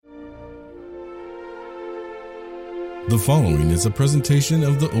The following is a presentation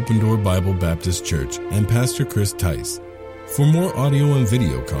of the Open Door Bible Baptist Church and Pastor Chris Tice. For more audio and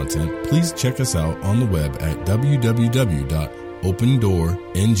video content, please check us out on the web at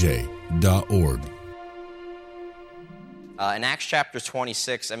www.opendoornj.org. In Acts chapter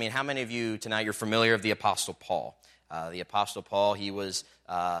 26, how many of you tonight you're familiar with the Apostle Paul? The Apostle Paul, he was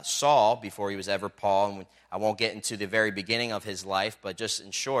Saul before he was ever Paul. And I won't get into the very beginning of his life, but just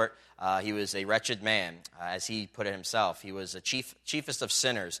in short, he was a wretched man, as he put it himself. He was a chiefest of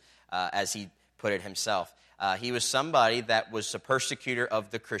sinners, as he put it himself. He was somebody that was a persecutor of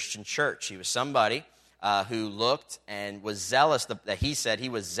the Christian church. He was somebody who looked and was zealous, that he said he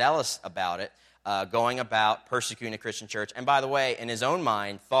was zealous about it, going about persecuting the Christian church. And by the way, in his own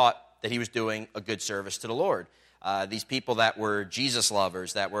mind, thought that he was doing a good service to the Lord. These people that were Jesus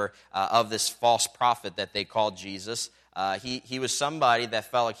lovers, that were of this false prophet that they called Jesus, he was somebody that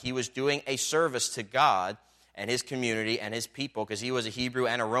felt like he was doing a service to God and his community and his people, because he was a Hebrew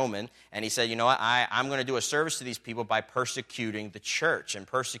and a Roman, and he said, you know what, I'm going to do a service to these people by persecuting the church and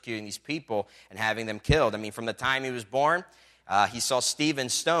persecuting these people and having them killed. From the time he was born, he saw Stephen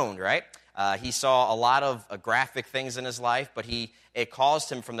stoned, right? He saw a lot of graphic things in his life, but it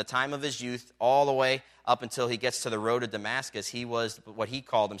caused him from the time of his youth all the way up until he gets to the road to Damascus. He was what he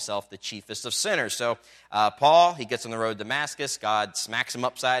called himself the chiefest of sinners. So Paul, he gets on the road to Damascus. God smacks him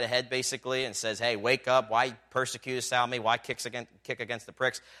upside the head basically and says, hey, wake up. Why persecutest thou me? Why kick against the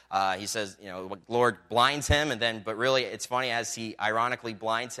pricks? He says, Lord blinds him, but really it's funny, as he ironically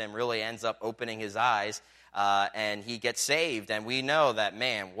blinds him, really ends up opening his eyes. And he gets saved, and we know that,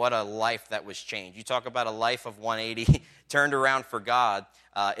 man, what a life that was changed. You talk about a life of 180, turned around for God,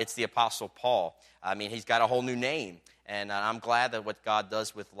 it's the Apostle Paul. He's got a whole new name, and I'm glad that what God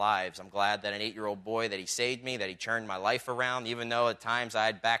does with lives. I'm glad that an 8-year-old boy, that he saved me, that he turned my life around, even though at times I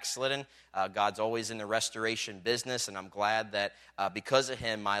had backslidden. God's always in the restoration business, and I'm glad that because of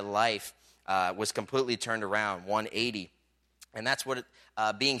him, my life was completely turned around, 180. And that's what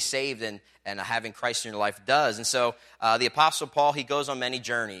being saved and having Christ in your life does. And so the Apostle Paul, he goes on many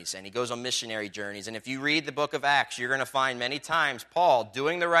journeys, and he goes on missionary journeys. And if you read the book of Acts, you're going to find many times Paul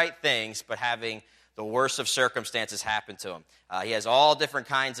doing the right things, but having the worst of circumstances happen to him. He has all different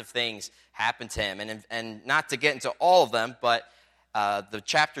kinds of things happen to him. And not to get into all of them, but the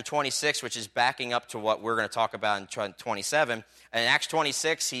chapter 26, which is backing up to what we're going to talk about in 27. In Acts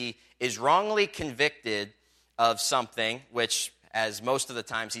 26, he is wrongly convicted of something, which, as most of the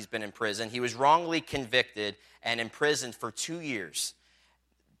times he's been in prison, he was wrongly convicted and imprisoned for 2 years.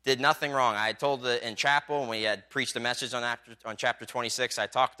 Did nothing wrong. I told in chapel, when we had preached a message on chapter 26, I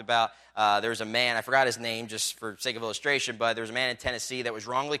talked about there was a man, I forgot his name just for sake of illustration, but there was a man in Tennessee that was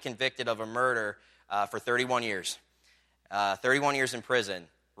wrongly convicted of a murder for 31 years. 31 years in prison,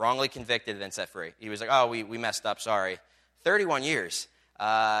 wrongly convicted, then set free. He was like, oh, we messed up, sorry. 31 years.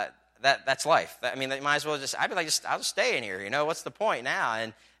 That's life. They might as well I'll just stay in here, what's the point now?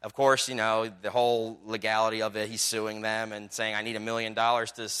 And of course, the whole legality of it, he's suing them and saying, I need $1 million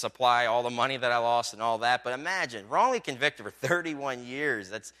to supply all the money that I lost and all that. But imagine, wrongly convicted for 31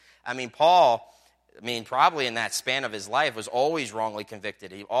 years. Paul, probably in that span of his life was always wrongly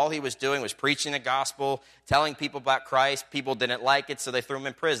convicted. All he was doing was preaching the gospel, telling people about Christ. People didn't like it, so they threw him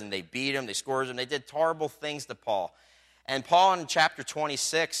in prison. They beat him, they scourged him, they did horrible things to Paul. And Paul in chapter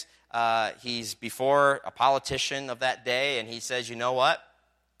 26, he's before a politician of that day, and he says, you know what?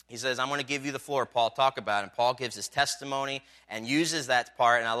 He says, I'm going to give you the floor, Paul, talk about it. And Paul gives his testimony and uses that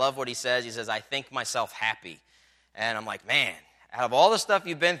part, and I love what he says. He says, I think myself happy. And I'm like, man, out of all the stuff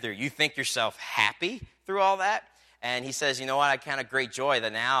you've been through, you think yourself happy through all that? And he says, you know what? I count a great joy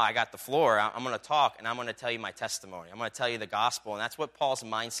that now I got the floor. I'm going to talk, and I'm going to tell you my testimony. I'm going to tell you the gospel, and that's what Paul's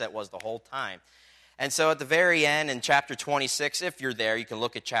mindset was the whole time. And so at the very end in chapter 26, if you're there, you can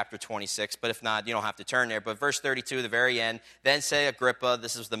look at chapter 26, but if not, you don't have to turn there. But verse 32, the very end, then say Agrippa,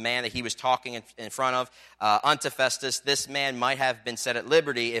 this is the man that he was talking in front of, unto Festus, this man might have been set at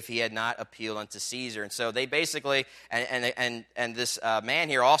liberty if he had not appealed unto Caesar. And so they basically, and this man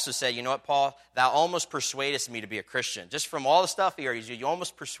here also said, you know what, Paul, thou almost persuadest me to be a Christian. Just from all the stuff here, you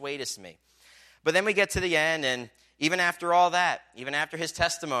almost persuadest me. But then we get to the end, and even after all that, even after his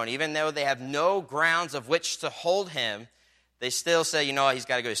testimony, even though they have no grounds of which to hold him, they still say, you know what, he's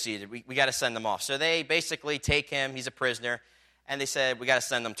got to go to Caesar. We got to send him off. So they basically take him, he's a prisoner, and they said, we got to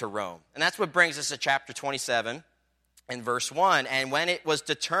send him to Rome. And that's what brings us to chapter 27 and verse 1. And when it was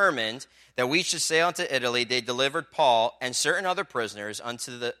determined that we should sail into Italy, they delivered Paul and certain other prisoners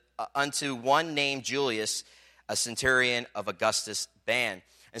unto one named Julius, a centurion of Augustus' band.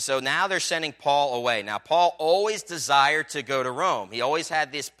 And so now they're sending Paul away. Now, Paul always desired to go to Rome. He always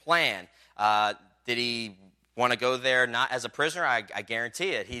had this plan. Did he want to go there not as a prisoner? I guarantee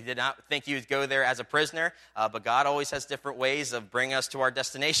it. He did not think he would go there as a prisoner, but God always has different ways of bringing us to our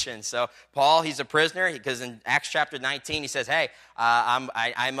destination. So Paul, he's a prisoner because in Acts chapter 19, he says, hey,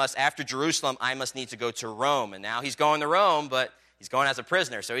 I must, after Jerusalem, I must need to go to Rome. And now he's going to Rome, but he's going as a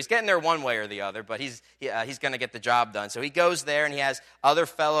prisoner. So he's getting there one way or the other, but he's going to get the job done. So he goes there, and he has other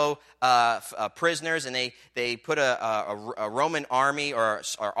fellow prisoners, and they put a Roman army or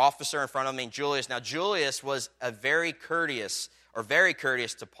officer in front of him named Julius. Now, Julius was very courteous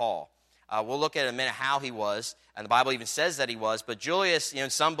to Paul. We'll look at in a minute how he was, and the Bible even says that he was. But Julius,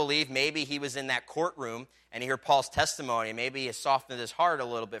 some believe maybe he was in that courtroom, and he heard Paul's testimony, and maybe he softened his heart a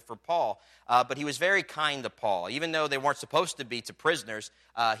little bit for Paul. But he was very kind to Paul. Even though they weren't supposed to be to prisoners,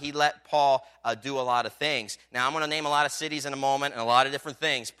 he let Paul do a lot of things. Now, I'm going to name a lot of cities in a moment and a lot of different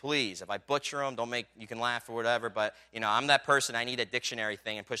things. Please, if I butcher them, you can laugh or whatever. But, I'm that person. I need a dictionary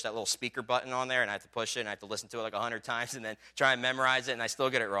thing and push that little speaker button on there, and I have to push it, and I have to listen to it like 100 times and then try and memorize it, and I still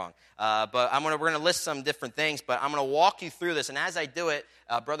get it wrong. But we're going to list some different things, but I'm going to walk you through this. And as I do it,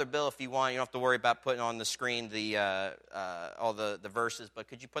 Brother Bill, if you want, you don't have to worry about putting on the screen all the verses, but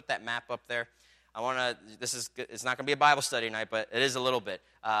could you put that map up there? It's not going to be a Bible study tonight, but it is a little bit.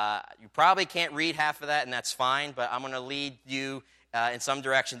 You probably can't read half of that, and that's fine, but I'm going to lead you in some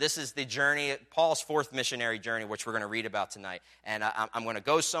direction. This is the journey, Paul's fourth missionary journey, which we're going to read about tonight. And I'm going to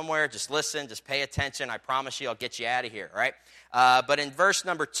go somewhere. Just listen. Just pay attention. I promise you I'll get you out of here, all right? But in verse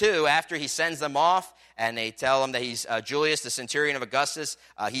number 2, after he sends them off, and they tell him that he's Julius, the centurion of Augustus,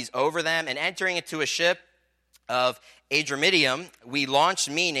 he's over them, and entering into a ship of Adramyttium, we launched,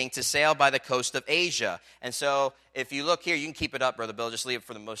 meaning to sail by the coast of Asia. And so if you look here, you can keep it up, Brother Bill, just leave it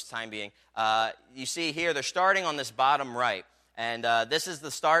for the most time being. You see here, they're starting on this bottom right. And this is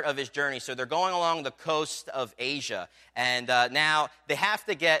the start of his journey. So they're going along the coast of Asia. And now they have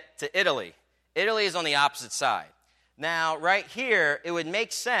to get to Italy. Italy is on the opposite side. Now, right here, it would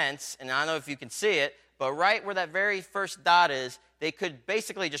make sense, and I don't know if you can see it, but right where that very first dot is, they could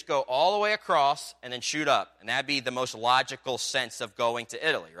basically just go all the way across and then shoot up. And that would be the most logical sense of going to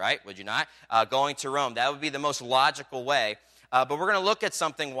Italy, right? Would you not? Going to Rome. That would be the most logical way. But we're going to look at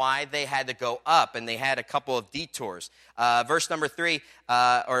something why they had to go up, and they had a couple of detours. Verse number 2,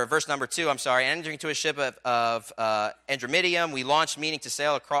 entering to a ship of Adramyttium, we launched, meaning to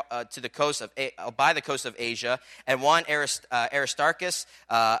sail across to the coast by the coast of Asia, and one Aristarchus,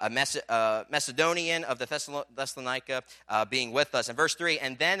 a Macedonian of the Thessalonica, being with us. And verse 3,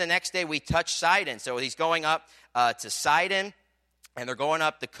 and then the next day we touched Sidon. So he's going up to Sidon. And they're going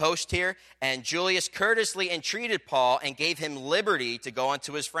up the coast here, and Julius courteously entreated Paul and gave him liberty to go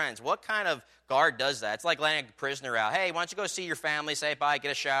unto his friends. What kind of guard does that? It's like letting a prisoner out. Hey, why don't you go see your family, say bye, get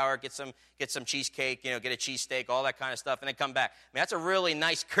a shower, get some cheesecake, get a cheesesteak, all that kind of stuff, and then come back. I mean, that's a really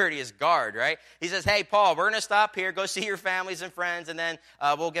nice, courteous guard, right? He says, hey, Paul, we're going to stop here, go see your families and friends, and then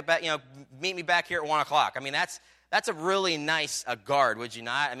we'll get back, meet me back here at 1 o'clock. I mean, that's a really nice guard, would you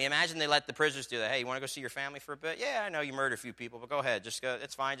not? I mean, imagine they let the prisoners do that. Hey, you want to go see your family for a bit? Yeah, I know you murdered a few people, but go ahead. Just go.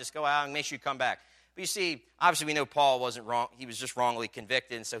 It's fine. Just go out and make sure you come back. But you see, obviously we know Paul wasn't wrong. He was just wrongly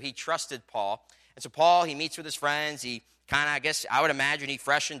convicted, and so he trusted Paul. And so Paul, he meets with his friends. He kind of, I would imagine he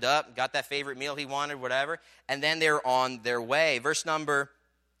freshened up, got that favorite meal he wanted, whatever. And then they're on their way. Verse number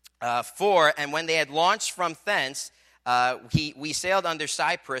 4, and when they had launched from thence, we sailed under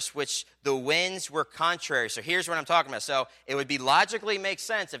Cyprus, which the winds were contrary. So here's what I'm talking about. So it would be logically make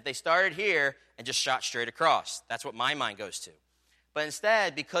sense if they started here and just shot straight across. That's what my mind goes to. But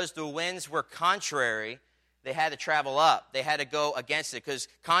instead, because the winds were contrary, they had to travel up. They had to go against it, because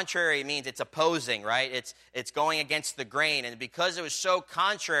contrary means it's opposing, right? It's going against the grain. And because it was so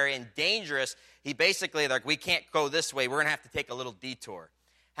contrary and dangerous, he basically, we can't go this way. We're going to have to take a little detour.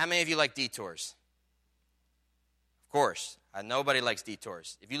 How many of you like detours? Of course, nobody likes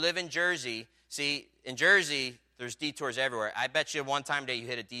detours. If you live in Jersey, in Jersey, there's detours everywhere. I bet you one time a day you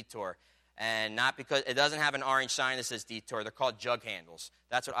hit a detour, and not because it doesn't have an orange sign that says detour. They're called jug handles.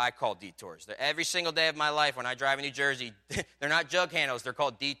 That's what I call detours. Every single day of my life when I drive in New Jersey, they're not jug handles. They're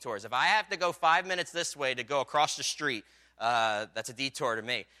called detours. If I have to go 5 minutes this way to go across the street, that's a detour to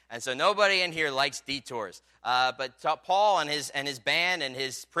me. And so nobody in here likes detours. But Paul and his band and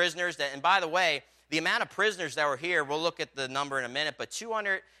his prisoners, and by the way, the amount of prisoners that were here, we'll look at the number in a minute, but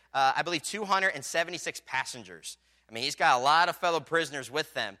 276 passengers. I mean, he's got a lot of fellow prisoners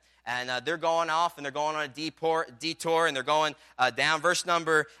with them. And they're going off, and they're going on a detour, and they're going down. Verse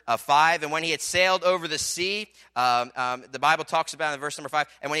number 5, and when he had sailed over the sea, the Bible talks about in verse number 5,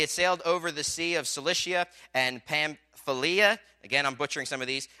 and when he had sailed over the sea of Cilicia and Pamphylia, again, I'm butchering some of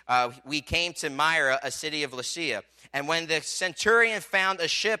these, we came to Myra, a city of Lycia. And when the centurion found a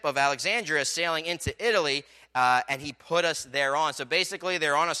ship of Alexandria sailing into Italy, and he put us thereon. So basically,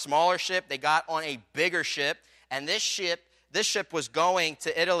 they're on a smaller ship. They got on a bigger ship. And this ship was going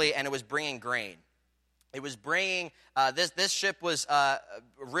to Italy, and it was bringing grain. It was bringing, this ship was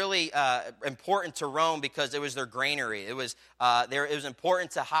really important to Rome because it was their granary. It was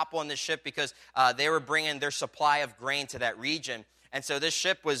important to hop on this ship because they were bringing their supply of grain to that region. And so this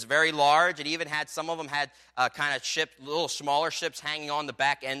ship was very large. It even had, some of them had kind of little smaller ships hanging on the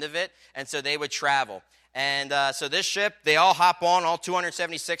back end of it. And so they would travel. And so this ship, they all hop on, all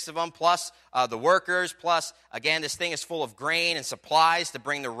 276 of them, plus the workers, plus, again, this thing is full of grain and supplies to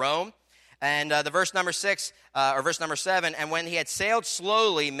bring to Rome. And the verse number 7, and when he had sailed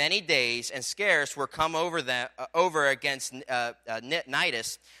slowly many days and scarce were come over against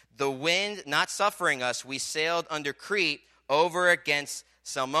Cnidus, the wind not suffering us, we sailed under Crete over against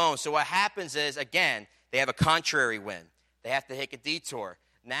Salmon. So what happens is, again, they have a contrary wind. They have to take a detour.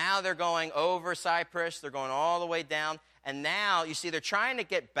 Now they're going over Cyprus. They're going all the way down. And now, you see, they're trying to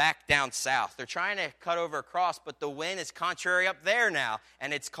get back down south. They're trying to cut over across, but the wind is contrary up there now,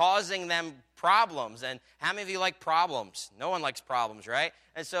 and it's causing them problems. And how many of you like problems? No one likes problems, right?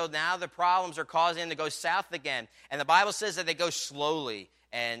 And so now the problems are causing them to go south again. And the Bible says that they go slowly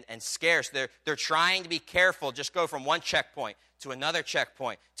and scarce. They're trying to be careful, just go from one checkpoint to another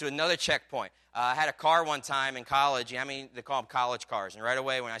checkpoint to another checkpoint. I had a car one time in college. I mean, they call them college cars. And right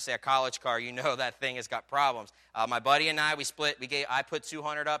away, when I say a college car, you know that thing has got problems. My buddy and I, we split. I put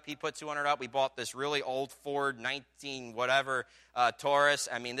 200 up. He put 200 up. We bought this really old Ford 19 whatever Taurus.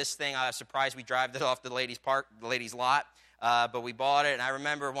 I mean, this thing, I was surprised we drove it off the ladies' lot. But we bought it, and I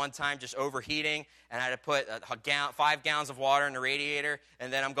remember one time just overheating, and I had to put 5 gallons of water in the radiator,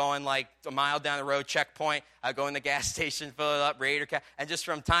 and then I'm going like a mile down the road, checkpoint. I go in the gas station, fill it up, radiator cap, and just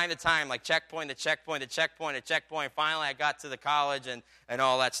from time to time, like checkpoint to checkpoint to checkpoint to checkpoint. Finally, I got to the college and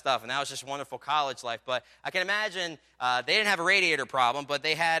all that stuff, and that was just wonderful college life. But I can imagine they didn't have a radiator problem, but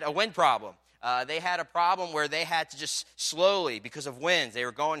they had a wind problem. They had a problem where they had to just slowly, because of winds, they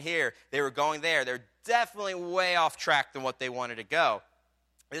were going here, they were going there. They're definitely way off track than what they wanted to go.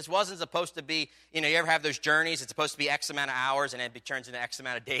 This wasn't supposed to be, you ever have those journeys, it's supposed to be X amount of hours and it turns into X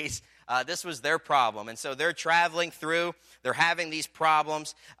amount of days. This was their problem. And so they're traveling through, they're having these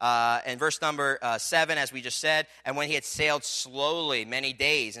problems. And verse number 7, as we just said, and when he had sailed slowly many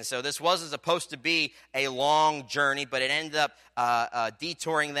days. And so this wasn't supposed to be a long journey, but it ended up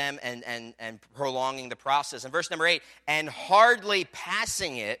detouring them and prolonging the process. And verse number 8, and hardly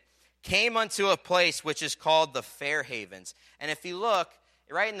passing it, came unto a place which is called the Fair Havens. And if you look,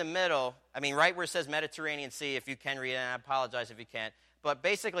 right in the middle, right where it says Mediterranean Sea, if you can read it, and I apologize if you can't, but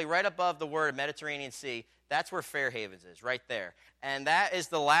basically right above the word Mediterranean Sea, that's where Fair Havens is, right there. And that is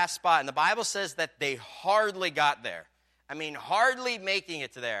the last spot. And the Bible says that they hardly got there. Hardly making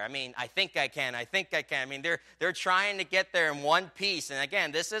it to there. I think I can. They're trying to get there in one piece. And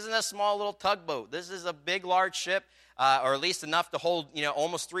again, this isn't a small little tugboat. This is a big, large ship. Or at least enough to hold,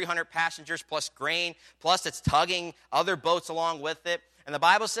 almost 300 passengers plus grain, plus it's tugging other boats along with it. And the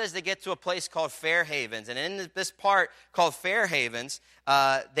Bible says they get to a place called Fair Havens. And in this part called Fair Havens,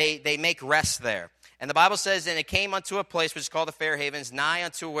 they make rest there. And the Bible says, and it came unto a place which is called the Fair Havens, nigh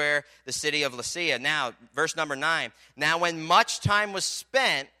unto where the city of Lycia. Now, verse number 9. Now, when much time was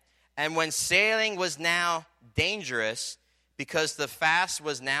spent, and when sailing was now dangerous, because the fast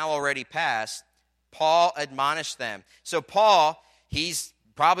was now already past, Paul admonished them. So Paul, he's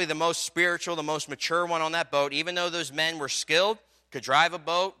probably the most spiritual, the most mature one on that boat. Even though those men were skilled, could drive a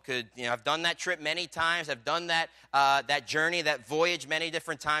boat, could have done that trip many times, have done that journey, that voyage many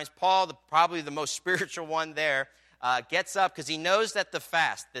different times. Paul, probably the most spiritual one there, gets up because he knows that the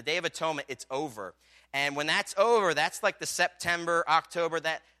fast, the Day of Atonement, it's over. And when that's over, that's like the September, October,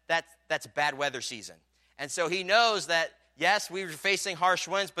 that's bad weather season. And so he knows that, yes, we were facing harsh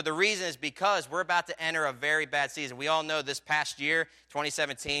winds, but the reason is because we're about to enter a very bad season. We all know this past year,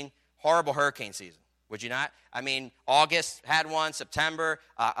 2017, horrible hurricane season. Would you not? August had one, September,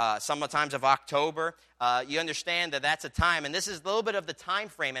 sometimes of October. You understand that that's a time, and this is a little bit of the time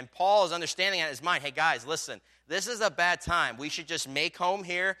frame, and Paul is understanding in his mind, hey, guys, listen, this is a bad time. We should just make home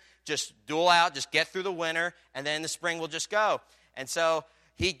here, just duel out, just get through the winter, and then in the spring we'll just go. And so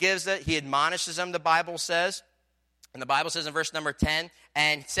he admonishes them, the Bible says. And the Bible says in verse number 10,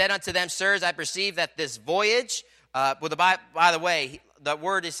 and said unto them, sirs, I perceive that this voyage, by the way, the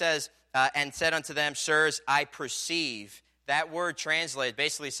word it says, and said unto them, sirs, I perceive. That word translated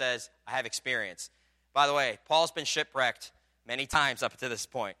basically says, I have experience. By the way, Paul's been shipwrecked many times up to this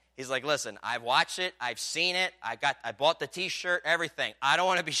point. He's like, listen, I've watched it. I've seen it. I bought the T-shirt, everything. I don't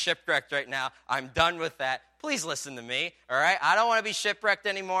want to be shipwrecked right now. I'm done with that. Please listen to me, all right? I don't want to be shipwrecked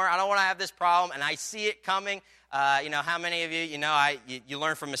anymore. I don't want to have this problem, and I see it coming. How many of you, you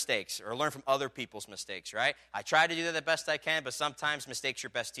learn from mistakes or learn from other people's mistakes, right? I try to do that the best I can, but sometimes mistakes your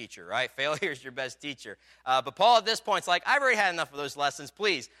best teacher, right? Failure is your best teacher. But Paul at this point is like, I've already had enough of those lessons.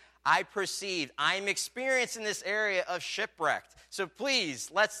 Please, I perceive I'm experiencing this area of shipwrecked. So please,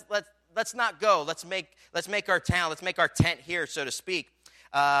 let's not go. Let's make our tent here, so to speak.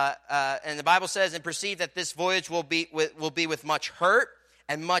 And the Bible says, and perceive that this voyage will be with much hurt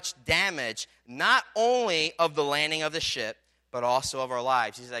and much damage, not only of the landing of the ship, but also of our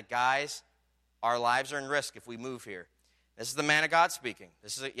lives. He said, guys, our lives are in risk if we move here. This is the man of God speaking.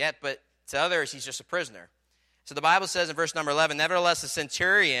 But to others, he's just a prisoner. So the Bible says in verse number 11, nevertheless, the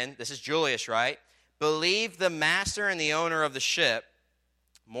centurion, this is Julius, right, believed the master and the owner of the ship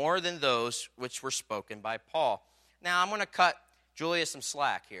more than those which were spoken by Paul. Now, I'm going to cut Julius some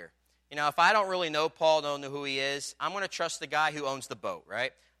slack here. If I don't really know Paul, don't know who he is, I'm going to trust the guy who owns the boat,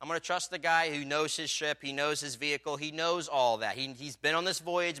 right? I'm going to trust the guy who knows his ship, he knows his vehicle, he knows all that. He's been on this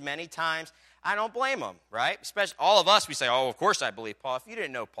voyage many times. I don't blame him, right? Especially all of us, we say, oh, of course I believe Paul. If you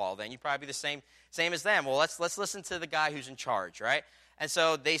didn't know Paul, then you'd probably be the same as them. Well, let's listen to the guy who's in charge, right? And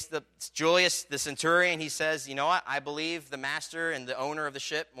so Julius, the centurion, he says, you know what? I believe the master and the owner of the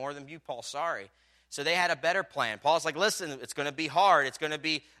ship more than you, Paul. Sorry. So they had a better plan. Paul's like, listen, it's going to be hard. It's going to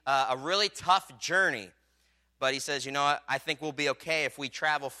be a really tough journey. But he says, you know what? I think we'll be okay if we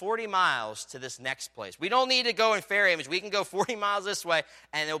travel 40 miles to this next place. We don't need to go in ferry image. We can go 40 miles this way,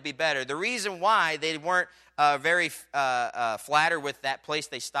 and it'll be better. The reason why they weren't very flattered with that place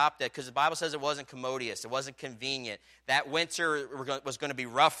they stopped at, because the Bible says it wasn't commodious. It wasn't convenient. That winter was going to be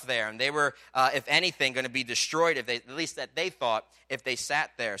rough there, and they were, if anything, going to be destroyed, at least that they thought, if they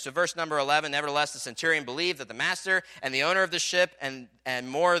sat there. So verse number 11, nevertheless, the centurion believed that the master and the owner of the ship and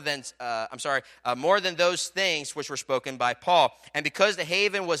more than those things which were spoken by Paul. And because the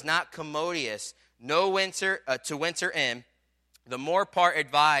haven was not commodious, no winter to winter in, the more part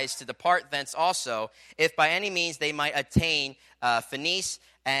advised to depart thence also, if by any means they might attain Phoenice,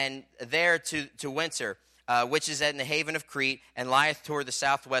 and there to winter, which is in the haven of Crete, and lieth toward the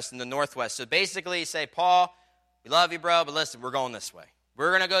southwest and the northwest. So basically, you say, Paul, we love you, bro, but listen, we're going this way. We're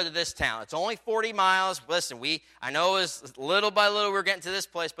going to go to this town. It's only 40 miles. Listen, I know it's little by little we're getting to this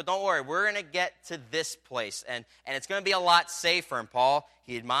place, but don't worry. We're going to get to this place, and it's going to be a lot safer. And Paul,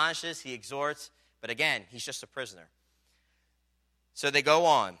 he admonishes, he exhorts, but again, he's just a prisoner. So they go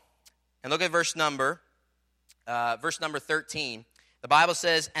on. And look at verse number 13. The Bible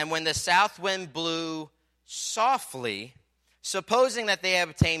says, and when the south wind blew softly, supposing that they had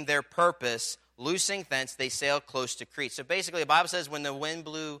obtained their purpose, loosing thence, they sailed close to Crete. So basically, the Bible says when the wind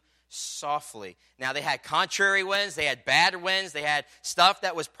blew softly. Now, they had contrary winds, they had bad winds, they had stuff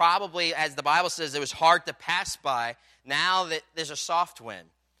that was probably, as the Bible says, it was hard to pass by. Now that there's a soft wind,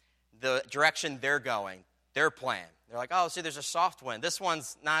 the direction they're going, their plan. They're like, oh, see, there's a soft wind. This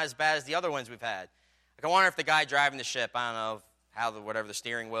one's not as bad as the other winds we've had. Like, I wonder if the guy driving the ship, I don't know, whatever the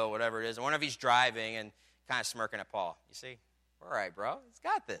steering wheel, whatever it is, I wonder if he's driving and kind of smirking at Paul. You see, all right, bro, he's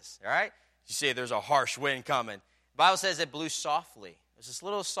got this, all right? You see, there's a harsh wind coming. The Bible says it blew softly. There's this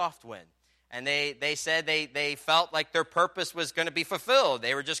little soft wind. And they said they felt like their purpose was going to be fulfilled.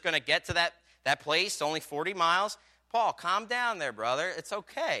 They were just going to get to that place, only 40 miles. Paul, calm down there, brother. It's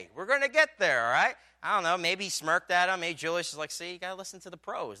okay. We're going to get there, all right? I don't know, maybe he smirked at him. Maybe Julius is like, see, you got to listen to the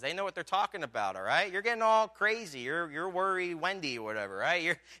pros. They know what they're talking about, all right? You're getting all crazy. You're worried Wendy or whatever, right?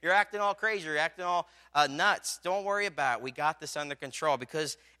 You're acting all crazy. You're acting all nuts. Don't worry about it. We got this under control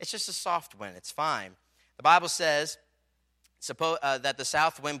because it's just a soft wind. It's fine. The Bible says that the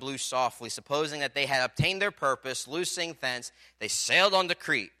south wind blew softly, supposing that they had obtained their purpose, loosing thence, they sailed on to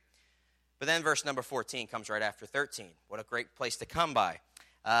Crete. But then verse number 14 comes right after 13. What a great place to come by.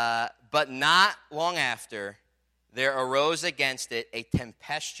 But not long after, there arose against it a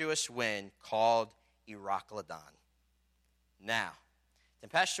tempestuous wind called Euroclydon. Now,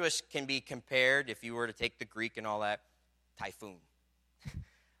 tempestuous can be compared, if you were to take the Greek and all that, typhoon.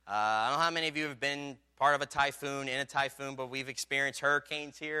 I don't know how many of you have been part of a typhoon, in a typhoon, but we've experienced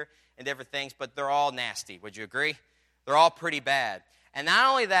hurricanes here and different things, but they're all nasty. Would you agree? They're all pretty bad. And not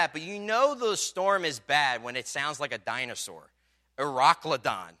only that, but you know the storm is bad when it sounds like a dinosaur.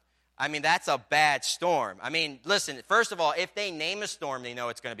 Euroclydon. I mean, that's a bad storm. I mean, listen, first of all, if they name a storm, they know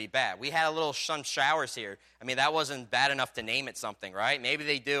it's going to be bad. We had some showers here. I mean, that wasn't bad enough to name it something, right? Maybe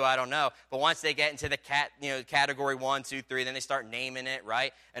they do, I don't know. But once they get into the category 1, 2, 3, then they start naming it,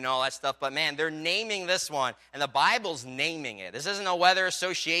 right? And all that stuff. But man, they're naming this one, and the Bible's naming it. This isn't a weather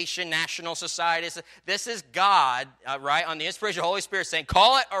association, national society. This is God, right, on the inspiration of the Holy Spirit saying,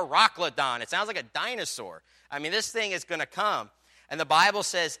 call it a Rocklodon. It sounds like a dinosaur. I mean, this thing is going to come. And the Bible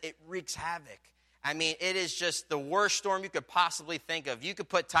says it wreaks havoc. I mean, it is just the worst storm you could possibly think of. You could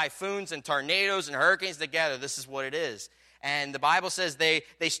put typhoons and tornadoes and hurricanes together. This is what it is. And the Bible says they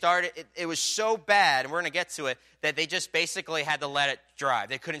started, it was so bad, and we're going to get to it, that they just basically had to let it drive.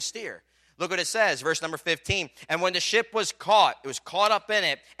 They couldn't steer. Look what it says, verse number 15. And when the ship was caught, it was caught up in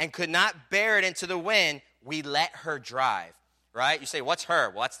it, and could not bear it into the wind, we let her drive. Right? You say, what's her?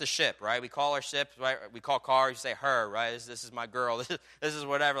 Well, that's the ship, right? We call our ships, right? We call cars, you say her, right? This is my girl. This is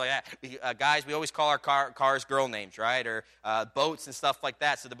whatever like that. Guys, we always call our cars girl names, right? Or boats and stuff like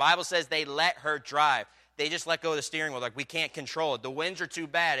that. So the Bible says they let her drive. They just let go of the steering wheel. Like, we can't control it. The winds are too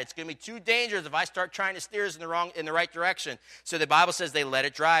bad. It's going to be too dangerous if I start trying to steer us in the right direction. So the Bible says they let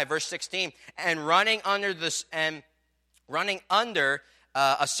it drive. Verse 16, and running under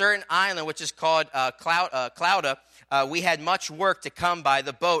a certain island, which is called Clauda, we had much work to come by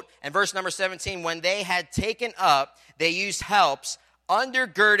the boat. And verse number 17, when they had taken up, they used helps,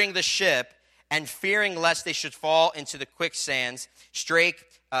 undergirding the ship, and fearing lest they should fall into the quicksands, strake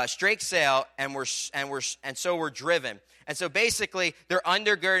sail, and so were driven. And so basically, they're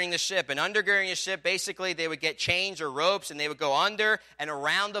undergirding the ship. And undergirding the ship, basically, they would get chains or ropes, and they would go under and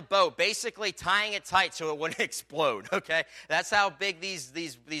around the boat, basically tying it tight so it wouldn't explode, okay? That's how big these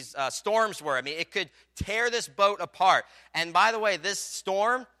storms were. I mean, it could tear this boat apart. And by the way, this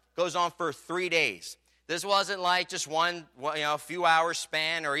storm goes on for 3 days. This wasn't like just one, a few hours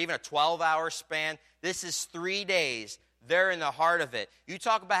span or even a 12-hour span. This is 3 days. They're in the heart of it. You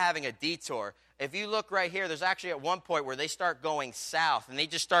talk about having a detour. If you look right here, there's actually at one point where they start going south, and they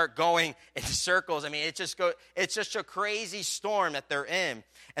just start going in circles. I mean, it's just a crazy storm that they're in.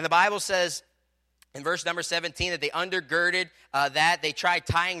 And the Bible says in verse number 17 that they undergirded that. They tried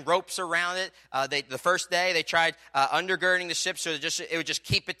tying ropes around it. The first day, they tried undergirding the ship so it would just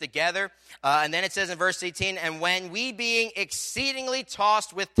keep it together. And then it says in verse 18, and when we being exceedingly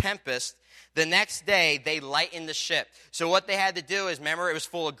tossed with tempest, the next day they lightened the ship. So what they had to do is, remember, it was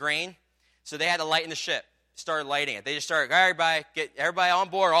full of grain. So they had to lighten the ship, started lighting it. They just started, get everybody on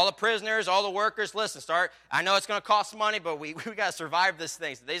board, all the prisoners, all the workers, listen, I know it's going to cost money, but we got to survive this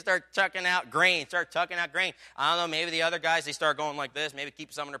thing. So they start tucking out grain. I don't know, maybe the other guys, they start going like this, maybe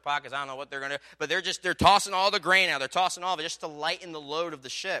keep some in their pockets. I don't know what they're going to do. But they're tossing all the grain out. They're tossing all of it just to lighten the load of the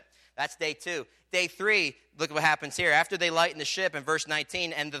ship. That's day 2. Day 3, look at what happens here. After they lighten the ship in verse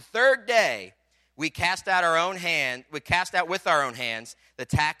 19, and the third day, we cast out with our own hands the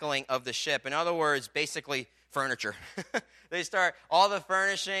tackling of the ship. In other words, basically furniture. They start all the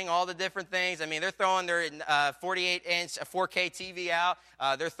furnishing, all the different things. I mean, they're throwing their 48-inch 4K TV out.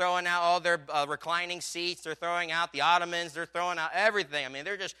 They're throwing out all their reclining seats. They're throwing out the ottomans. They're throwing out everything. I mean,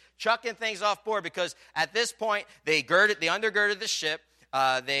 they're just chucking things off board because at this point, they undergirded the ship.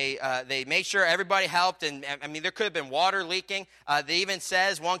 They made sure everybody helped, and I mean, there could have been water leaking.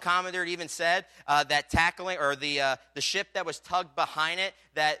 One commentator even said that tackling, or the ship that was tugged behind it,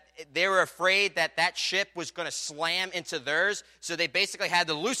 that they were afraid that ship was going to slam into theirs, so they basically had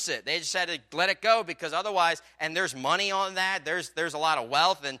to loose it. They just had to let it go because otherwise, and there's money on that, there's a lot of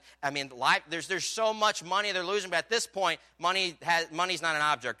wealth, and I mean, there's so much money they're losing, but at this point, money's not an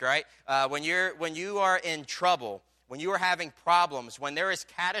object, right? When you are in trouble, when you are having problems, when there is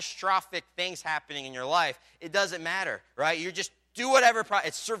catastrophic things happening in your life, it doesn't matter, right? You just do whatever.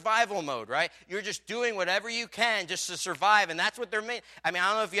 It's survival mode, right? You're just doing whatever you can just to survive, and that's what they're made. I mean, I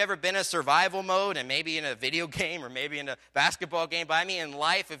don't know if you've ever been in survival mode, and maybe in a video game or maybe in a basketball game, but I mean in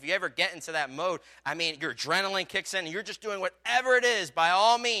life, if you ever get into that mode, I mean, your adrenaline kicks in, and you're just doing whatever it is, by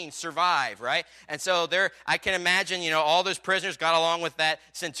all means, survive, right? And so I can imagine, all those prisoners got along with that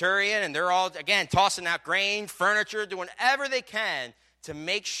centurion, and they're all, again, tossing out grain, furniture, doing whatever they can to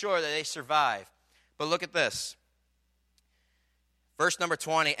make sure that they survive. But look at this. Verse number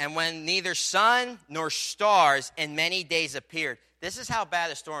 20, and when neither sun nor stars in many days appeared. This is how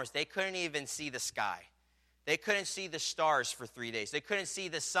bad the storm is. They couldn't even see the sky. They couldn't see the stars for 3 days. They couldn't see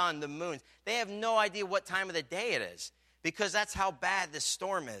the sun, the moon. They have no idea what time of the day it is because that's how bad this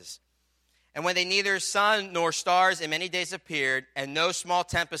storm is. And when they neither sun nor stars in many days appeared, and no small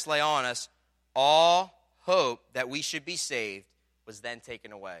tempest lay on us, all hope that we should be saved was then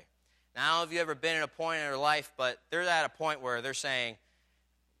taken away. Now, I don't know if you've ever been at a point in your life, but they're at a point where they're saying,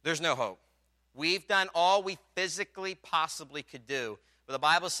 there's no hope. We've done all we physically possibly could do. But the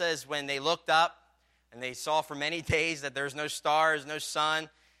Bible says when they looked up and they saw for many days that there's no stars, no sun,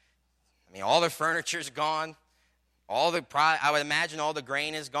 I mean, all their furniture's gone. I would imagine all the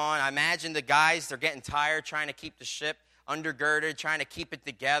grain is gone. I imagine the guys, they're getting tired trying to keep the ship undergirded, trying to keep it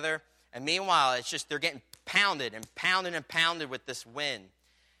together. And meanwhile, it's just they're getting pounded and pounded and pounded with this wind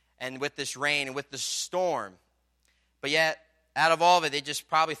and with this rain and with the storm. But yet, out of all of it, they just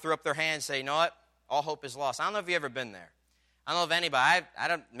probably threw up their hands and say, you know what? All hope is lost. I don't know if you've ever been there. I don't know if anybody,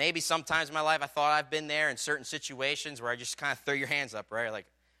 maybe sometimes in my life I thought I've been there in certain situations where I just kind of throw your hands up, right? Like,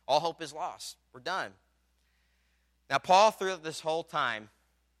 all hope is lost. We're done. Now, Paul, through this whole time,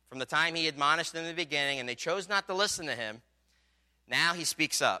 from the time he admonished them in the beginning and they chose not to listen to him, now he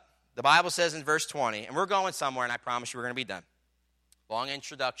speaks up. The Bible says in verse 20, and we're going somewhere, and I promise you we're going to be done. Long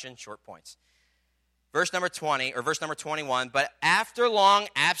introduction, short points. Verse number 20, or verse number 21, but after long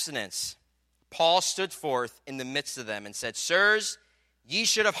abstinence, Paul stood forth in the midst of them and said, Sirs, ye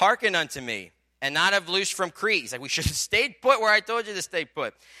should have hearkened unto me, and not have loosed from Crete. He's like, we should have stayed put where I told you to stay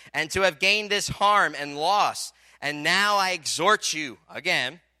put, and to have gained this harm and loss. And now I exhort you,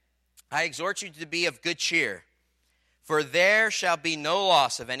 again, I exhort you to be of good cheer, for there shall be no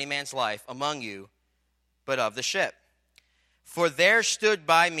loss of any man's life among you, but of the ship. For there stood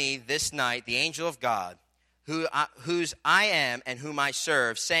by me this night the angel of God, whose I am and whom I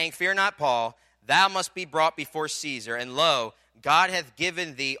serve, saying, Fear not, Paul, thou must be brought before Caesar. And lo, God hath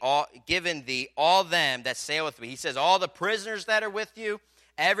given thee all them that sail with me. He says, all the prisoners that are with you,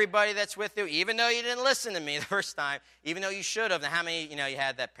 everybody that's with you, even though you didn't listen to me the first time, even though you should have. Now, how many, you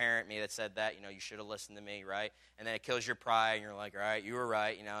had that parent, me, that said that, you should have listened to me, right? And then it kills your pride, and you're like, all right, you were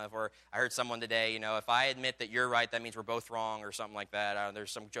right. I heard someone today, if I admit that you're right, that means we're both wrong or something like that.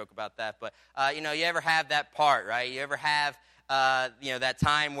 There's some joke about that. But, you ever have that part, right? You ever have, that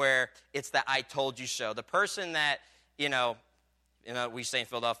time where it's that I told you so. The person that, we say in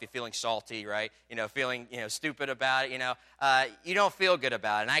Philadelphia, feeling salty, right? Feeling, stupid about it, you don't feel good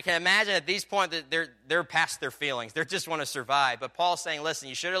about it. And I can imagine at these points that they're past their feelings. They just want to survive. But Paul's saying, listen,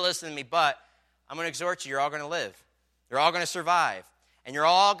 you should have listened to me, but I'm going to exhort you. You're all going to live. You're all going to survive. And you're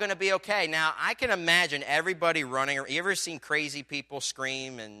all going to be okay. Now, I can imagine everybody running. You ever seen crazy people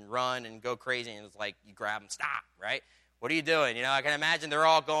scream and run and go crazy? And it's like you grab them, stop, right? What are you doing? I can imagine they're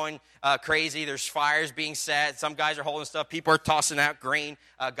all going crazy. There's fires being set. Some guys are holding stuff. People are tossing out grain.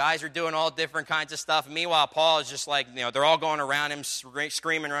 Guys are doing all different kinds of stuff. Meanwhile, Paul is just like, they're all going around him,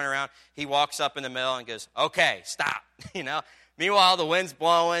 screaming, running around. He walks up in the middle and goes, okay, stop. Meanwhile, the wind's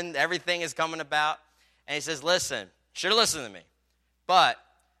blowing. Everything is coming about. And he says, listen, should have listened to me. But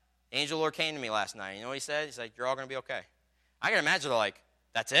the angel of the Lord came to me last night. You know what he said? He's like, you're all going to be okay. I can imagine they're like,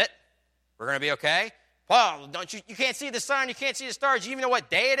 that's it? We're going to be okay? Well, you can't see the sun, you can't see the stars, you even know what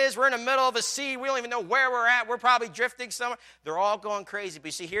day it is? We're in the middle of a sea, we don't even know where we're at, we're probably drifting somewhere. They're all going crazy. But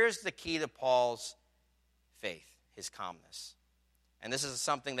you see, here's the key to Paul's faith, his calmness. And this is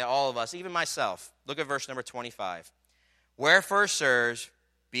something that all of us, even myself, look at verse number 25. Wherefore, sirs,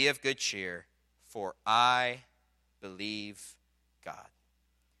 be of good cheer, for I believe God,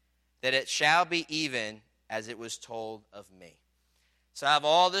 that it shall be even as it was told of me. So out of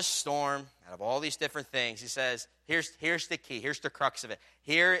all this storm, out of all these different things, he says, here's the key. Here's the crux of it.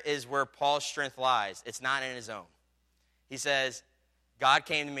 Here is where Paul's strength lies. It's not in his own. He says, God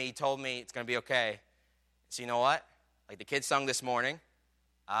came to me. He told me it's going to be okay. So you know what? Like the kids sung this morning,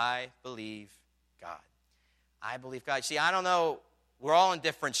 I believe God. I believe God. See, I don't know. We're all in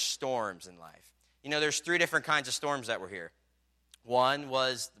different storms in life. There's 3 different kinds of storms that were here. One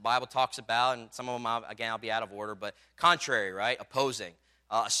was the Bible talks about, and some of them, I'll be out of order, but contrary, right? Opposing.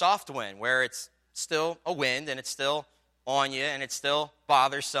 A soft wind where it's still a wind and it's still on you and it's still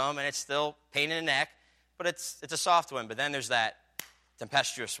bothersome and it's still pain in the neck, but it's a soft wind. But then there's that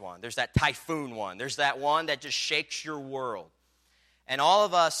tempestuous one. There's that typhoon one. There's that one that just shakes your world. And all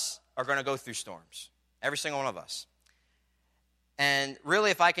of us are going to go through storms. Every single one of us. And really,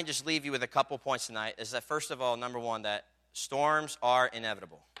 if I can just leave you with a couple points tonight, is that first of all, number one, that storms are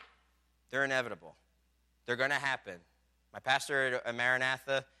inevitable. They're inevitable. They're going to happen. My pastor at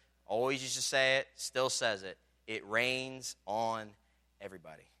Maranatha always used to say it, still says it. It rains on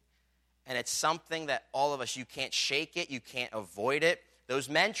everybody. And it's something that all of us, you can't shake it, you can't avoid it. Those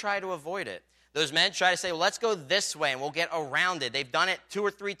men try to avoid it. Those men try to say, well, let's go this way and we'll get around it. They've done it 2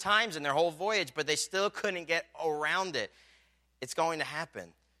 or 3 times in their whole voyage, but they still couldn't get around it. It's going to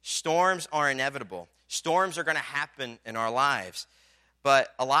happen. Storms are inevitable. Storms are going to happen in our lives.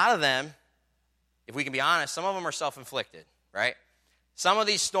 But a lot of them, if we can be honest, some of them are self-inflicted, right? Some of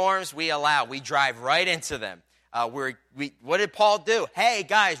these storms we allow. We drive right into them. What did Paul do? Hey,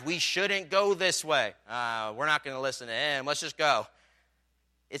 guys, we shouldn't go this way. We're not going to listen to him. Let's just go.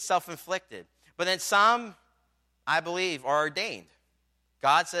 It's self-inflicted. But then some, I believe, are ordained.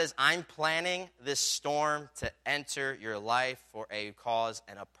 God says, I'm planning this storm to enter your life for a cause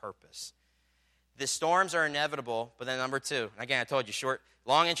and a purpose. The storms are inevitable, but then number two, again, I told you,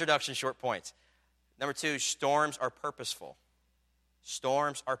 long introduction, short points. Number two, storms are purposeful.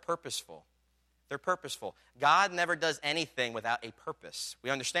 Storms are purposeful. They're purposeful. God never does anything without a purpose. We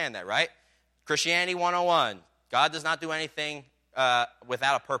understand that, right? Christianity 101, God does not do anything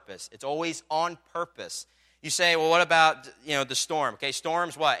without a purpose. It's always on purpose. You say, well, what about, the storm? Okay,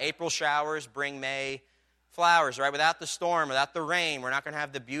 storms, what? April showers bring May flowers, right? Without the storm, without the rain, we're not going to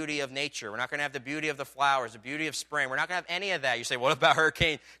have the beauty of nature. We're not going to have the beauty of the flowers, the beauty of spring. We're not going to have any of that. You say, what about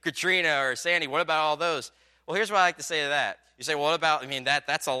Hurricane Katrina or Sandy? What about all those? Well, here's what I like to say to that. You say, well, what about,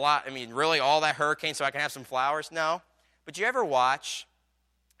 that's a lot. Really, all that hurricane so I can have some flowers? No. But you ever watch,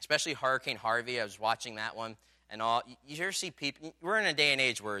 especially Hurricane Harvey, I was watching that one and all, you ever see people, we're in a day and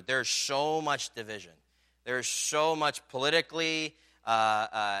age where there's so much division. There's so much politically,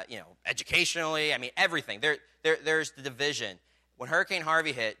 educationally, everything. There's the division. When Hurricane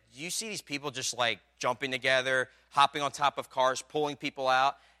Harvey hit, you see these people just like jumping together, hopping on top of cars, pulling people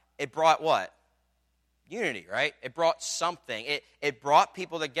out. It brought what? Unity, right? It brought something. It brought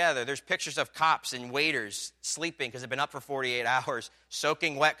people together. There's pictures of cops and waiters sleeping because they've been up for 48 hours,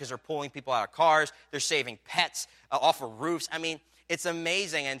 soaking wet because they're pulling people out of cars. They're saving pets off of roofs. It's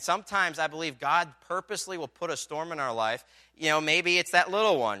amazing, and sometimes I believe God purposely will put a storm in our life. Maybe it's that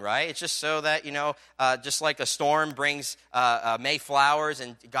little one, right? It's just so that, just like a storm brings May flowers,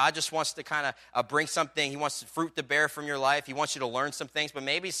 and God just wants to kind of bring something. He wants fruit to bear from your life. He wants you to learn some things, but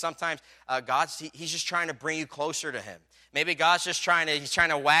maybe sometimes He's just trying to bring you closer to Him. Maybe God's just trying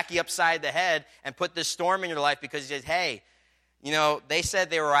to whack you upside the head and put this storm in your life because He says, hey, they said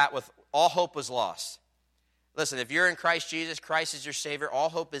they were at with all hope was lost. Listen, if you're in Christ Jesus, Christ is your Savior, all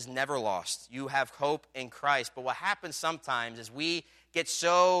hope is never lost. You have hope in Christ. But what happens sometimes is we get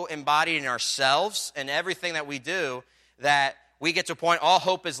so embodied in ourselves and everything that we do that we get to a point, all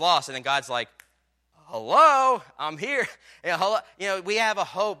hope is lost. And then God's like, hello, I'm here. We have a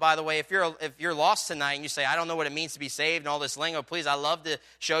hope, by the way. If you're lost tonight and you say, I don't know what it means to be saved and all this lingo, please, I love to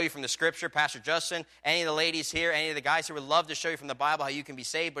show you from the Scripture. Pastor Justin, any of the ladies here, any of the guys here would love to show you from the Bible how you can be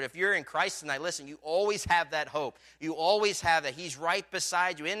saved. But if you're in Christ tonight, listen, you always have that hope. You always have that. He's right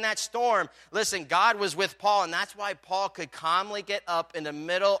beside you. In that storm, listen, God was with Paul, and that's why Paul could calmly get up in the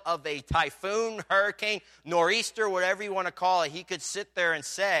middle of a typhoon, hurricane, nor'easter, whatever you want to call it. He could sit there and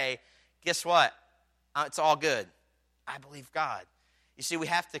say, guess what? It's all good. I believe God. You see, we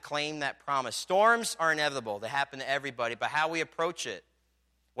have to claim that promise. Storms are inevitable. They happen to everybody. But how we approach it,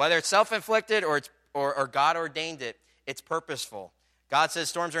 whether it's self-inflicted or God ordained it, it's purposeful. God says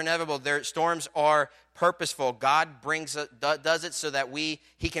storms are inevitable. Storms are purposeful. God does it so that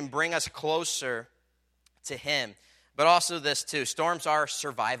He can bring us closer to Him. But also this too, storms are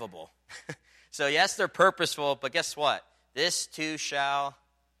survivable. So yes, they're purposeful, but guess what? This too shall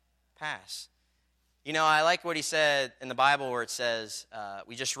pass. I like what he said in the Bible where it says,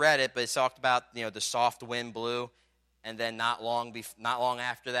 we just read it, but it's talked about, the soft wind blew, and then not long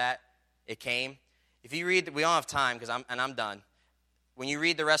after that, it came. If you read, we don't have time, I'm done. When you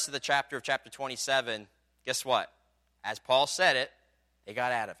read the rest of the chapter of chapter 27, guess what? As Paul said it, they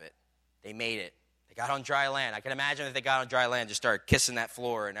got out of it. They made it. They got on dry land. I can imagine if they got on dry land, just started kissing that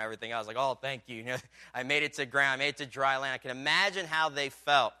floor and everything. I was like, oh, thank you. I made it to ground. I made it to dry land. I can imagine how they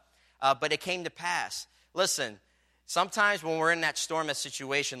felt. But it came to pass. Listen, sometimes when we're in that storm, that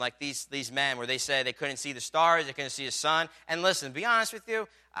situation, like these men where they say they couldn't see the stars, they couldn't see the sun. And listen, to be honest with you,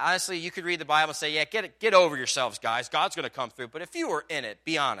 honestly, you could read the Bible and say, yeah, get over yourselves, guys. God's going to come through. But if you were in it,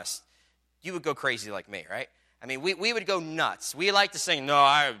 be honest, you would go crazy like me, right? We would go nuts. We like to sing, no,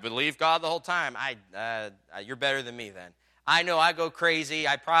 I believe God the whole time. You're better than me then. I know I go crazy.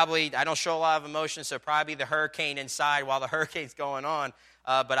 I don't show a lot of emotion, so probably the hurricane inside while the hurricane's going on.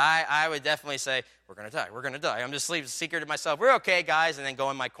 But I would definitely say, we're going to die. I'm just leaving a secret to myself. We're okay, guys, and then go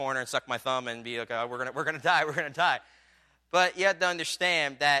in my corner and suck my thumb and be like, we're going to die. But you have to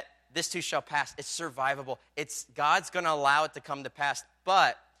understand that this too shall pass. It's survivable. God's going to allow it to come to pass,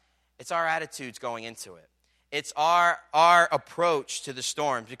 but it's our attitudes going into it. It's our approach to the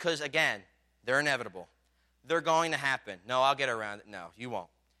storms because, again, they're inevitable. They're going to happen. No, I'll get around it. No, you won't.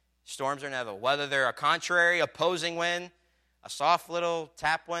 Storms are inevitable. Whether they're a contrary, opposing wind, a soft little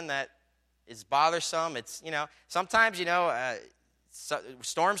tap wind that is bothersome. It's, sometimes,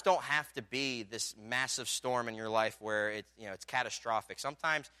 storms don't have to be this massive storm in your life where it's catastrophic.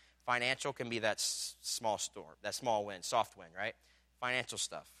 Sometimes Financial can be that small storm, that small wind, soft wind, right? Financial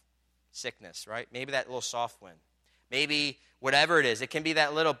stuff, sickness, right? Maybe that little soft wind. Maybe whatever it is, it can be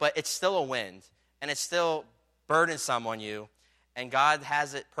that little, but it's still a wind, and it's still burdensome on you, and God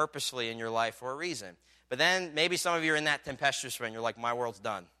has it purposefully in your life for a reason. But then maybe some of you are in that tempestuous wind. You're like, my world's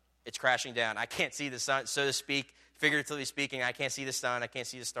done. It's crashing down. I can't see the sun, so to speak, figuratively speaking. I can't see the sun. I can't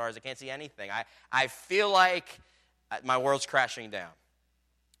see the stars. I can't see anything. I feel like my world's crashing down.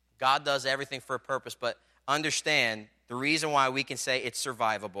 God does everything for a purpose, but understand the reason why we can say it's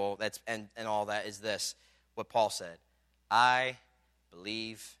survivable and all that is this, what Paul said. I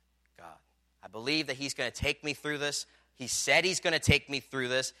believe God. I believe that he's going to take me through this. He said he's going to take me through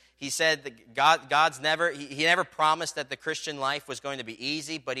this. He said that God's never, he never promised that the Christian life was going to be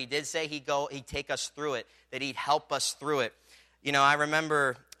easy, but he did say he'd take us through it, that he'd help us through it. You know, I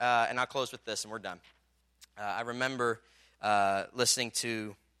remember, and I'll close with this and we're done. I remember listening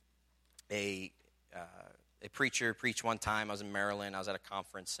to a preacher preach one time. I was in Maryland. I was at a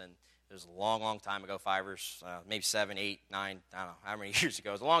conference, and it was a long, long time ago, 5 or maybe 7, 8, 9, I don't know how many years ago.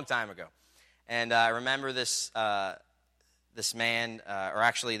 It was a long time ago. And I remember this man, or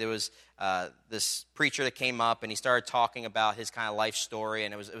actually there was this preacher that came up, and he started talking about his kind of life story,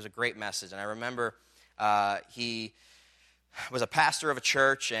 and it was a great message. And I remember he was a pastor of a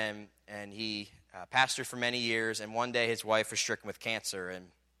church, and he pastored for many years, and one day his wife was stricken with cancer, and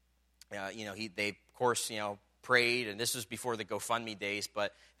they of course prayed, and this was before the GoFundMe days,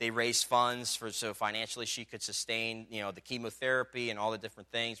 but they raised funds so financially she could sustain the chemotherapy and all the different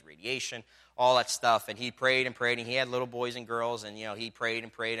things, radiation, all that stuff. And he prayed and prayed, and he had little boys and girls, and he prayed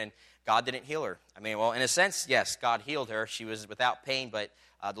and prayed, and God didn't heal her. I mean, well, in a sense, yes, God healed her. She was without pain, but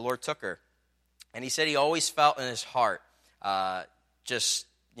the Lord took her. And he said he always felt in his heart, I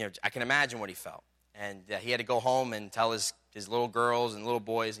can imagine what he felt. And he had to go home and tell his little girls and little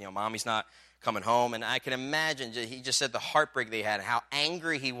boys, Mommy's not coming home. And I can imagine, he just said the heartbreak they had and how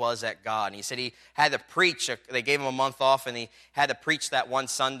angry he was at God. And he said he had to preach. They gave him a month off, and he had to preach that one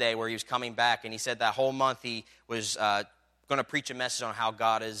Sunday where he was coming back. And he said that whole month he was going to preach a message on how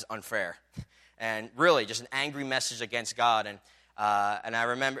God is unfair. And really, just an angry message against God. And I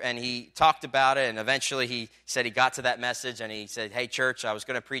remember, and he talked about it, and eventually he said he got to that message, and he said, hey, church, I was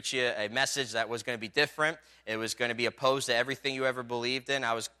going to preach you a message that was going to be different. It was going to be opposed to everything you ever believed in.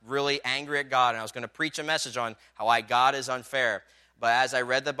 I was really angry at God, and I was going to preach a message on how God is unfair. But as I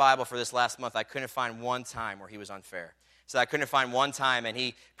read the Bible for this last month, I couldn't find one time where he was unfair. So I couldn't find one time, and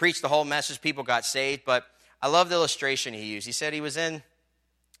he preached the whole message. People got saved, but I love the illustration he used. He said he was in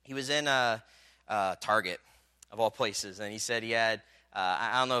Target, of all places, and he said he had,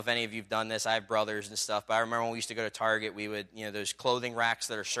 I don't know if any of you have done this, I have brothers and stuff, but I remember when we used to go to Target, we would, those clothing racks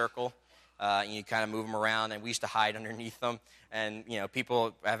that are circle, and you kind of move them around, and we used to hide underneath them, and,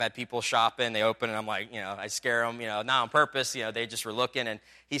 I've had people shopping, they open, and I'm like, I scare them, not on purpose, they just were looking, and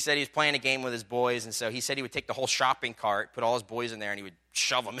he said he was playing a game with his boys, and so he said he would take the whole shopping cart, put all his boys in there, and he would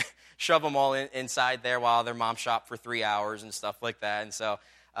shove them all inside there while their mom shopped for 3 hours and stuff like that, and so,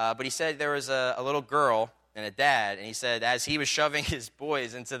 but he said there was a little girl and a dad, and he said as he was shoving his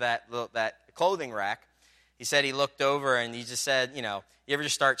boys into that clothing rack, he said he looked over and he just said, you ever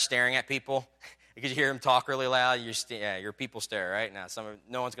just start staring at people because you hear them talk really loud? Your people stare, right? Now,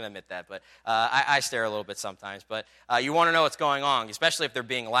 no one's going to admit that, but I stare a little bit sometimes. But you want to know what's going on, especially if they're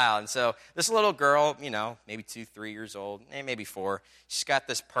being loud. And so this little girl, maybe 2, 3 years old, maybe 4, she's got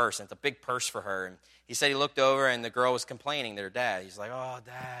this purse, and it's a big purse for her. And he said he looked over, and the girl was complaining to her dad. He's like, oh,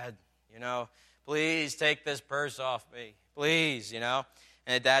 Dad, please take this purse off me, please, And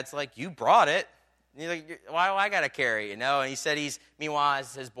the dad's like, you brought it. And he's like, why do I got to carry it, And he said meanwhile,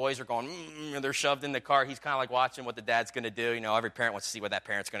 as his boys are going, they're shoved in the car, he's kind of like watching what the dad's going to do. Every parent wants to see what that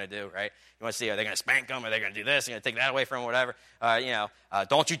parent's going to do, right? You want to see, are they going to spank them? Are they going to do this? Are they going to take that away from them, whatever?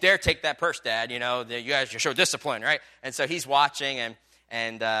 Don't you dare take that purse, Dad. You guys show discipline, right? And so he's watching,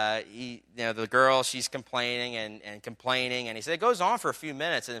 and the girl, she's complaining and complaining. And he said it goes on for a few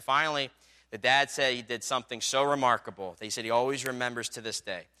minutes, and then finally, the dad said he did something so remarkable that he said he always remembers to this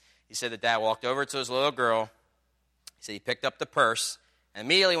day. He said the dad walked over to his little girl. He said he picked up the purse. And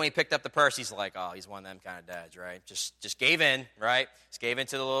immediately when he picked up the purse, he's like, oh, he's one of them kind of dads, right? Just gave in, right? Just gave in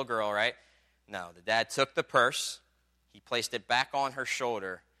to the little girl, right? No, the dad took the purse. He placed it back on her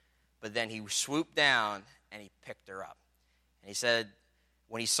shoulder. But then he swooped down and he picked her up. And he said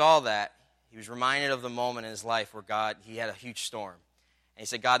when he saw that, he was reminded of the moment in his life where he had a huge storm. And he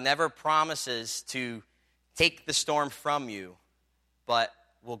said, God never promises to take the storm from you, but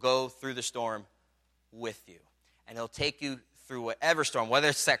will go through the storm with you. And he'll take you through whatever storm, whether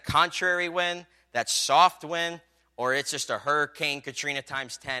it's that contrary wind, that soft wind, or it's just a Hurricane Katrina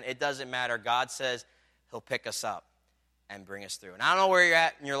times 10. It doesn't matter. God says he'll pick us up and bring us through. And I don't know where you're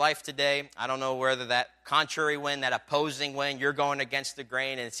at in your life today. I don't know whether that contrary wind, that opposing wind, you're going against the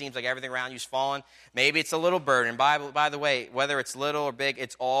grain and it seems like everything around you's falling. Maybe it's a little burden. By the way, whether it's little or big,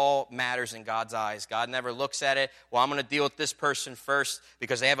 it's all matters in God's eyes. God never looks at it, well, I'm going to deal with this person first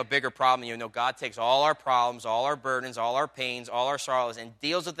because they have a bigger problem. You know, God takes all our problems, all our burdens, all our pains, all our sorrows, and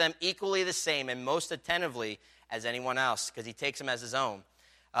deals with them equally the same and most attentively as anyone else because he takes them as his own.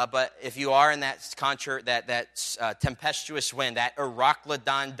 But if you are in that tempestuous wind, that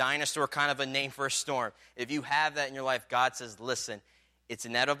Euroclydon dinosaur kind of a name for a storm, if you have that in your life, God says, listen, it's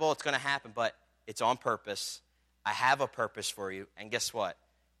inevitable, it's going to happen, but it's on purpose. I have a purpose for you. And guess what?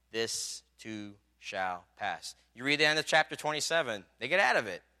 This too shall pass. You read the end of chapter 27, they get out of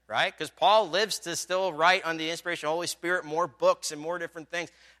it, right? Because Paul lives to still write under the inspiration of the Holy Spirit, more books and more different things.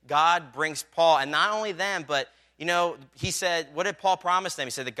 God brings Paul, and not only them, but you know, he said, what did Paul promise them?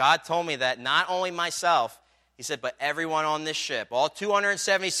 He said that God told me that not only myself, he said, but everyone on this ship, all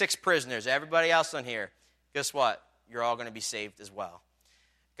 276 prisoners, everybody else on here, guess what? You're all going to be saved as well.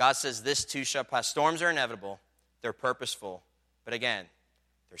 God says this too shall pass. Storms are inevitable. They're purposeful. But again,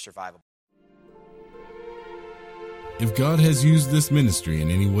 they're survivable. If God has used this ministry in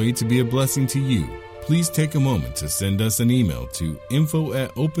any way to be a blessing to you, please take a moment to send us an email to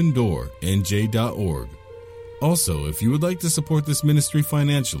info@opendoornj.org. Also, if you would like to support this ministry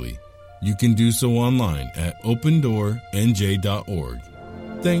financially, you can do so online at opendoornj.org.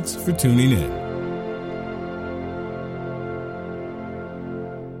 Thanks for tuning in.